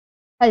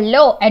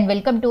Hello and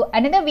welcome to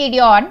another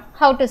video on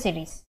How to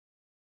series.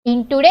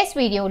 In today's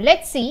video,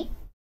 let's see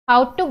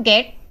how to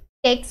get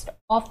text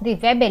of the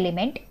web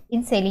element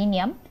in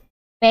Selenium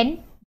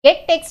when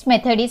getText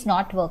method is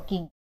not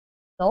working.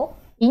 So,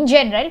 in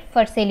general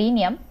for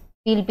Selenium,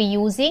 we'll be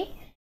using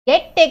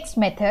getText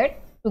method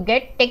to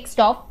get text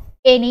of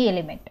any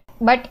element.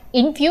 But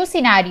in few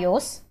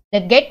scenarios,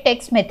 the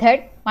getText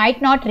method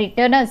might not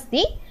return us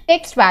the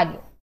text value.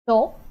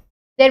 So,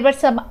 there were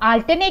some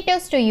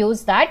alternatives to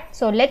use that.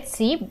 So let's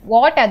see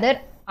what other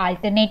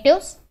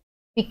alternatives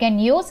we can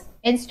use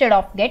instead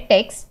of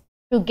getText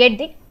to get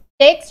the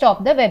text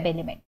of the web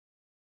element.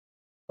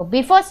 So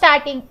before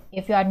starting,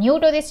 if you are new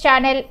to this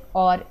channel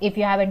or if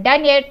you haven't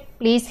done yet,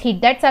 please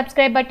hit that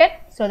subscribe button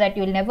so that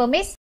you will never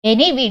miss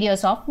any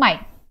videos of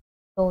mine.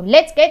 So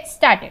let's get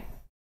started.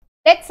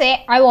 Let's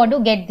say I want to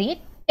get the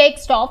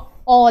text of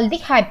all the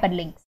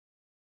hyperlinks.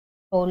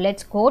 So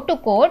let's go to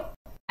code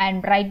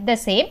and write the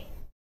same.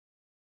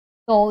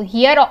 So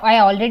here I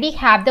already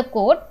have the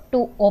code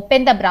to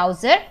open the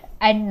browser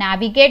and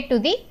navigate to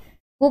the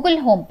Google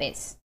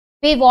homepage.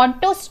 We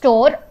want to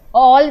store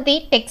all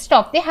the text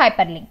of the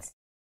hyperlinks.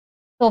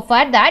 So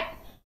for that,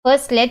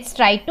 first let's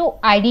try to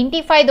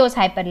identify those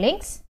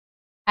hyperlinks,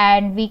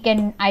 and we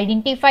can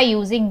identify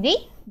using the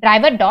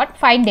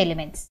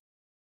driver.findElements.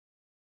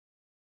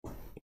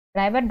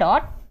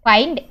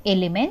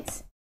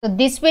 Driver.findElements. So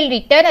this will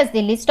return us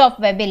the list of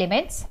web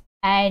elements,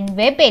 and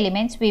web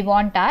elements we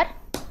want are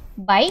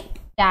by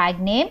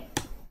tag name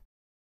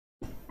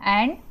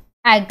and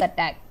anchor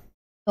tag.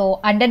 So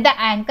under the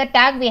anchor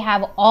tag we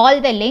have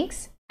all the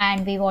links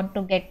and we want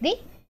to get the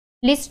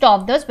list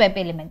of those web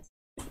elements.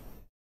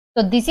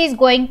 So this is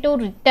going to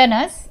return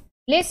us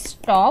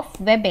list of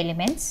web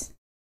elements,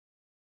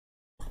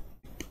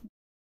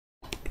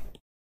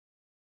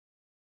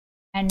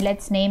 and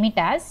let's name it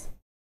as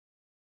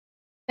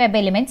web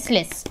elements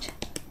list.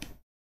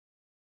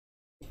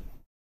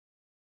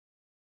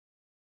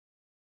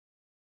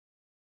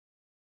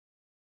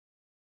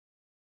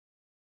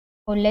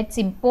 So let's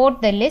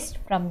import the list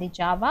from the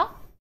Java.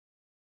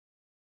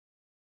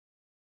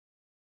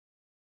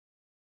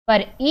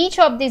 For each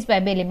of these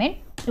web element,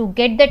 to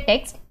get the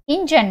text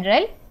in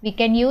general, we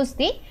can use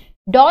the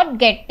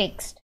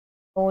 .getText.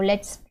 So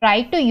let's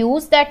try to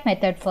use that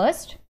method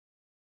first.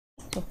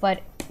 So for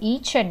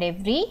each and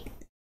every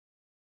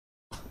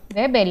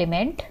web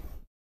element,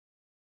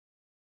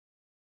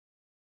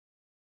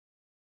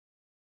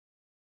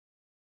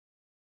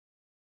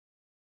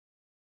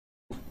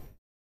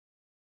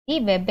 the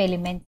web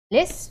elements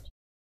list,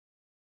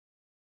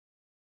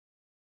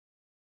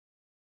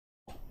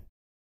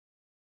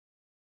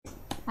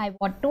 I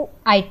want to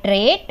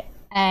iterate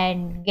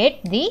and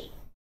get the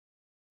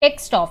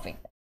text of it.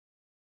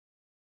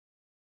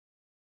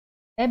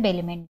 Web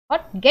element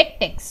get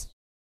text,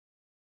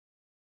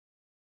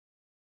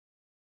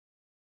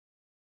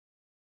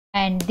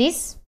 and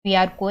this we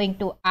are going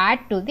to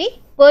add to the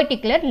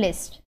particular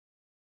list.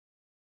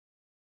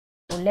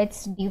 So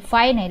let's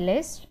define a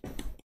list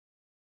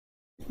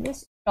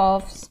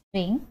of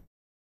string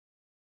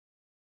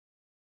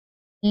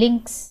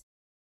links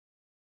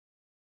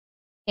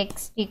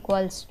text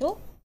equals to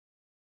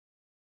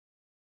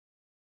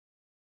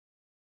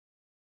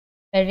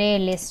array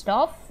list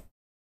of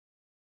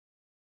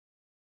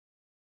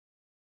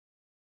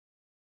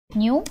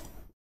new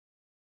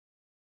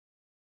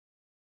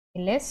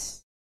list.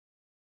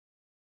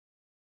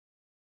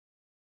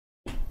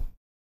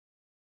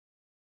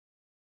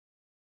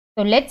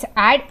 So let's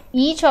add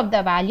each of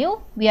the value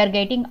we are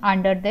getting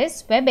under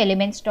this web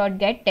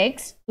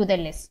elements.getText to the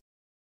list.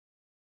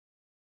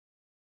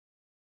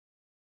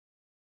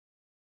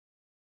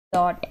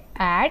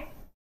 Add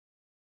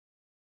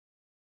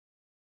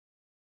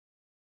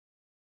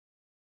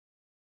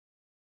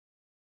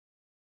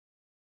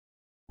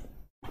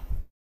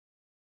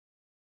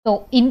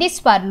so in this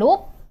for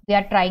loop, we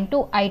are trying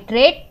to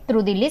iterate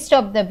through the list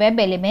of the web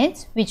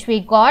elements which we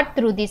got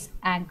through this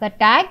anchor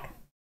tag,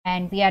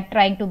 and we are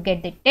trying to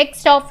get the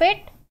text of it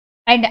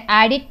and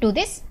add it to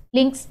this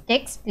links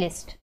text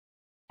list.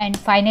 And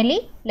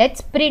finally,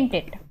 let's print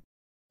it.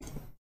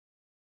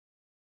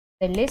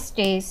 The list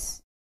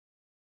is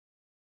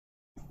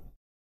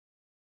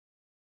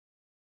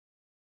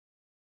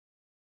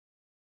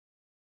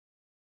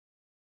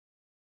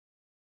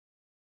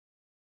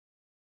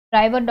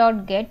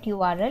driver.get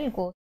URL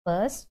goes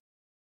first,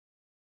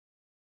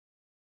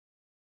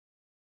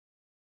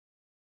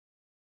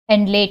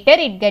 and later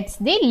it gets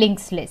the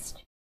links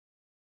list.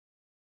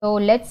 So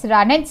let's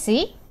run and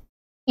see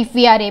if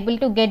we are able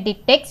to get the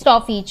text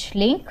of each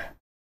link.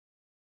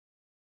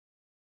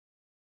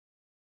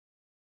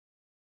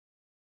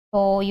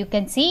 So you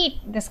can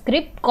see the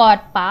script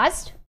got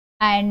passed,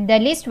 and the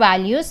list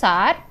values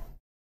are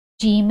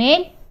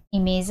Gmail,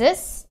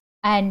 images,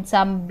 and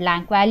some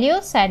blank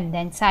values, and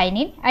then sign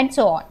in and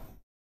so on.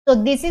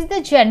 So this is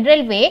the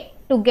general way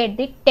to get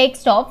the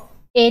text of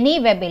any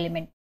web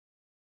element,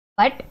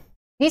 but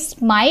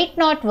this might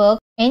not work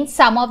in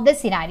some of the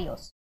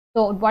scenarios.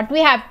 So what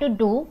we have to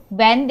do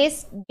when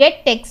this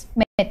getText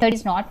method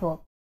is not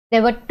working,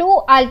 There were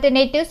two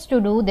alternatives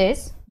to do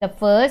this. The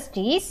first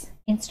is,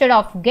 instead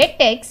of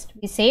getText,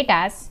 we say it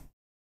as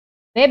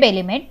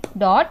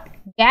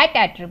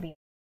WebElement.getAttribute.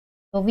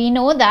 So we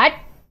know that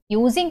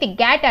using the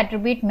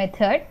getAttribute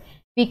method,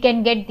 we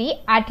can get the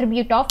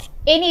attribute of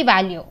any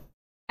value.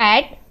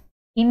 And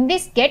in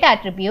this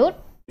getAttribute,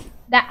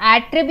 the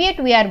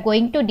attribute we are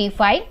going to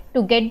define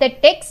to get the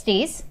text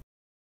is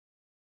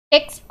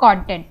text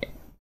content.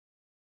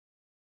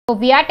 So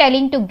we are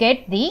telling to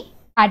get the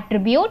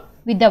attribute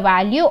with the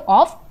value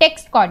of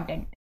text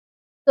content.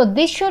 So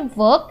this should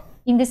work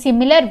in the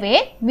similar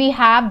way. We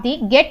have the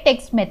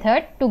getText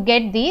method to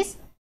get these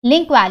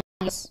link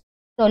values.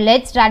 So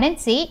let's run and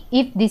see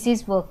if this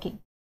is working.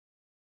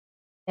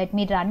 Let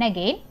me run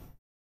again.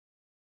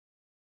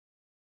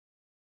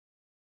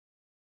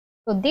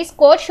 So this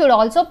code should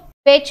also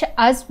fetch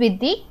us with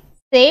the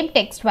same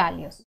text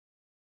values.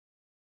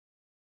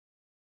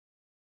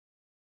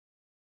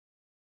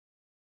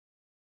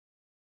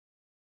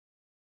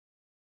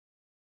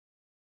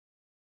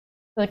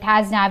 So it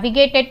has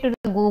navigated to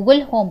the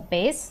Google home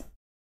page.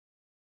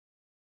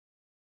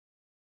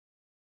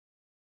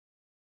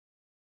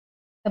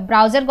 The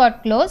browser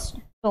got closed.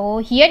 So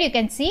here you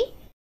can see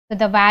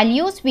the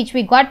values which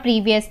we got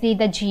previously,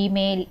 the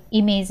Gmail,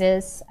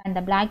 images and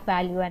the blank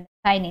value and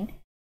sign in.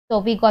 So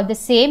we got the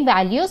same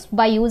values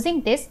by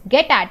using this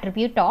get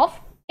attribute of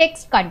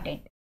text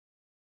content.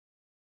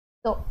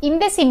 So in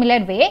the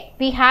similar way,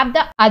 we have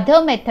the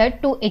other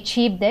method to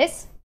achieve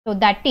this. So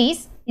that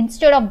is,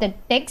 instead of the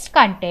text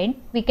content,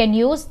 we can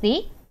use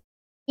the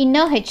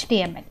inner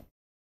HTML.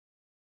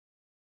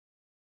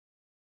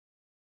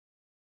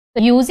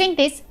 So using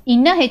this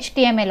inner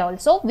HTML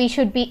also, we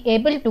should be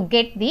able to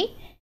get the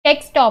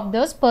text of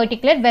those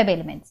particular web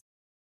elements.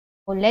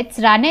 So let's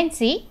run and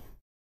see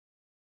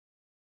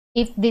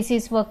if this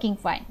is working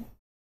fine.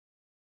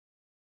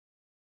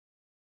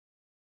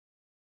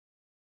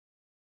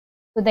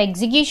 So the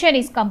execution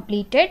is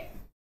completed.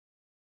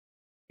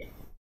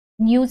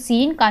 New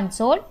scene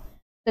console.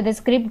 So the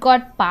script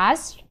got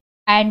passed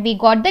and we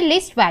got the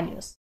list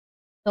values.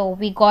 So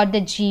we got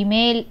the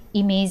Gmail,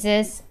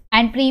 images,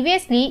 and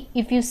previously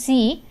if you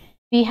see,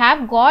 we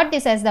have got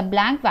this as the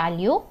blank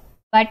value,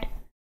 but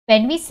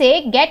when we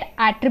say get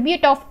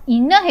attribute of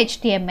inner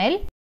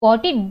HTML,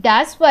 what it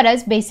does for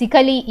us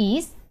basically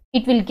is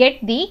it will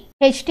get the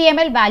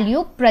HTML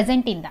value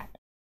present in that.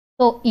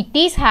 So it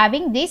is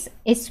having this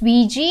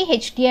SVG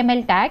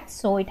HTML tag.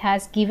 So it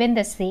has given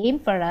the same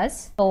for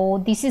us.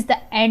 So this is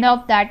the end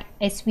of that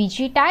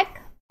SVG tag.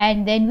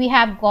 And then we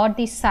have got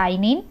the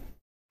sign in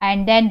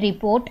and then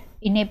report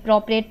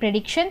inappropriate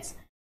predictions.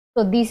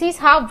 So this is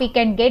how we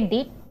can get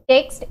the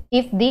text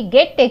if the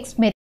getText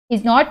method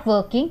is not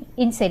working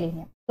in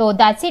Selenium. So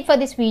that's it for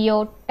this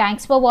video.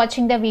 Thanks for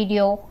watching the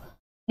video.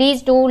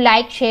 Please do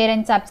like, share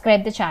and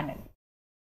subscribe the channel.